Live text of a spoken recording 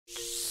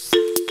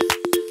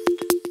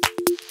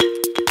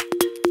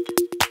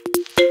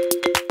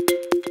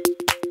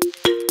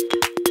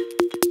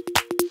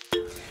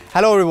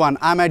Hello everyone,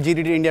 I'm at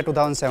GDD India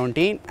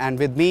 2017 and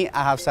with me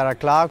I have Sarah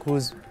Clark,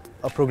 who's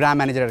a program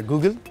manager at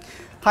Google.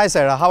 Hi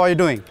Sarah, how are you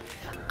doing?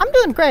 I'm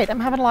doing great. I'm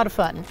having a lot of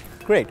fun.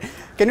 Great.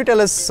 Can you tell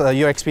us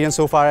your experience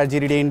so far at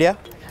GDD India?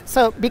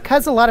 So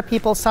because a lot of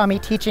people saw me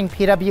teaching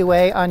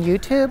PWA on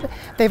YouTube,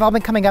 they've all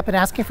been coming up and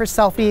asking for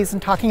selfies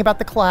and talking about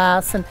the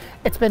class, and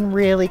it's been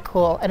really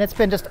cool. And it's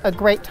been just a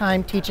great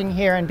time teaching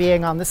here and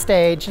being on the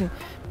stage and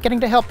getting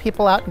to help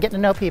people out and getting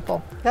to know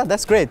people. Yeah,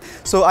 that's great.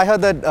 So I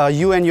heard that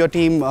you and your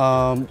team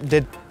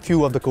did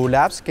few of the code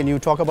labs. Can you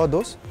talk about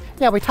those?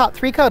 Yeah, we taught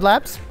 3 code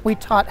labs. We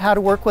taught how to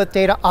work with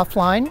data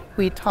offline.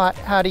 We taught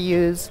how to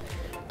use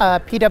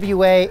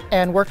PWA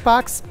and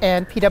Workbox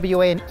and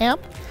PWA and AMP.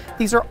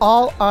 These are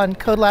all on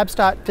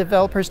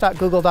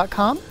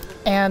codelabs.developers.google.com,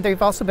 and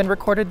they've also been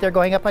recorded. They're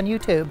going up on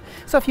YouTube.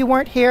 So if you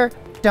weren't here,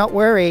 don't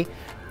worry,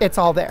 it's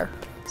all there.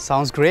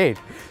 Sounds great.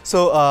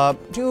 So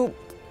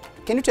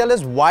can you tell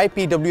us why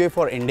PWA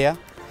for India?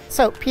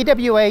 So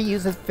PWA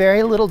uses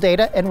very little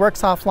data and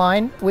works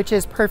offline, which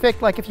is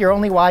perfect. Like if your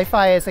only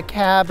Wi-Fi is a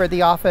cab or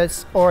the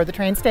office or the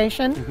train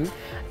station,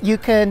 you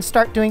can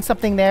start doing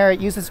something there. It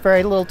uses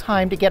very little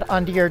time to get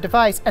onto your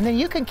device, and then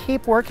you can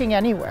keep working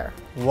anywhere.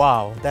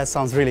 Wow, that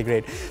sounds really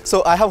great.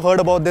 So I have heard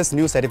about this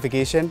new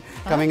certification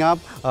coming up,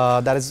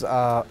 that is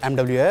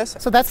MWS.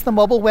 So that's the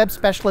Mobile Web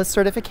Specialist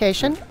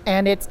certification,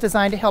 and it's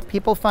designed to help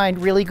people find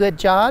really good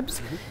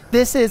jobs.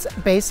 This is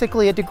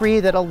basically a degree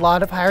that a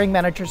lot of hiring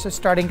managers are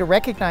starting to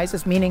recognize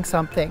as meaning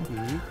something.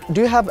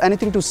 Do you have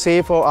anything to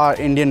say for our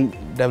Indian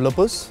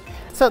developers?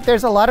 So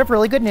there's a lot of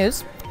really good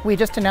news. We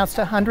just announced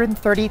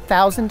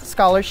 130,000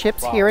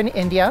 scholarships here in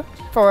India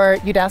for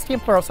Udacity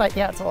and Pluralsight.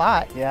 Yeah, it's a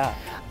lot. Yeah.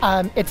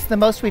 It's the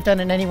most we've done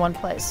in any one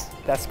place.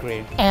 That's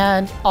great.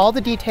 And all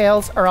the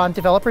details are on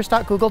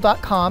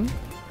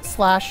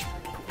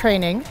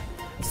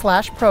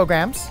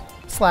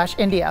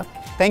developers.google.com/training/programs/India.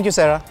 Thank you,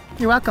 Sarah.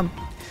 You're welcome.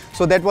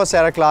 So that was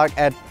Sarah Clark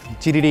at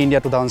GDD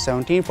India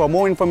 2017. For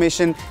more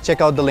information,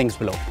 check out the links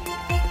below.